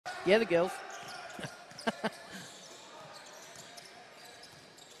Yeah, the girls.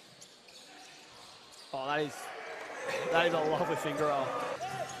 Oh, that is a lovely finger roll.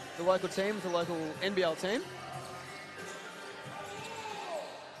 The local team, the local NBL team.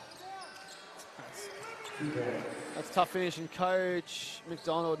 That's tough finish, and Coach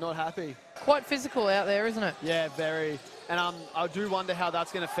McDonald not happy. Quite physical out there, isn't it? Yeah, very. And I do wonder how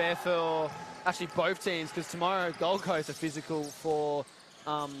that's going to fare for actually both teams, because tomorrow Gold Coast are physical for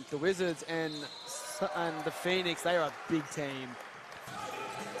the Wizards, and the Phoenix, they are a big team.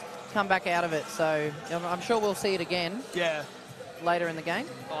 Come back out of it, so I'm sure we'll see it again. Yeah. Later in the game.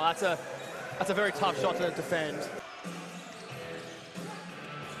 Oh, that's a very tough shot to defend.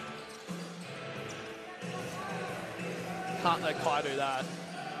 Can't let Kai do that.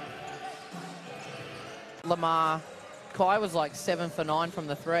 Lamar, Kai was like 7 for 9 from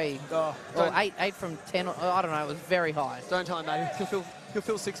the 3. Oh, or 8 from 10. I don't know. It was very high. Don't tell him that. He'll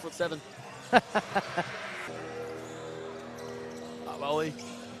feel 6'7". Well, he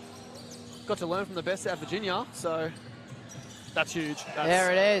got to learn from the best out of Virginia, so that's huge.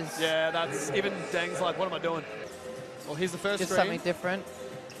 There it is. Yeah, that's even Deng's like, what am I doing? Well, here's the first Just screen. something different.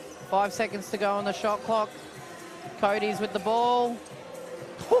 5 seconds to go on the shot clock. Kody's with the ball.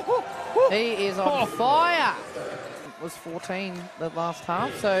 He is on fire. It was 14 the last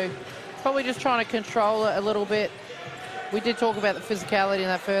half, so probably just trying to control it a little bit. We did talk about the physicality in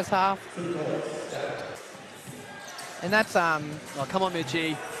that first half. And that's... Oh, come on,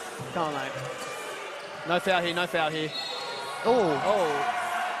 Mitchie. Come on, mate. No foul here, no foul here. Oh.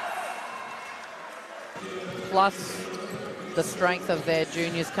 Plus the strength of their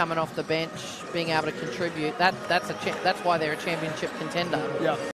juniors coming off the bench, being able to contribute. That's why they're a championship contender. Yeah.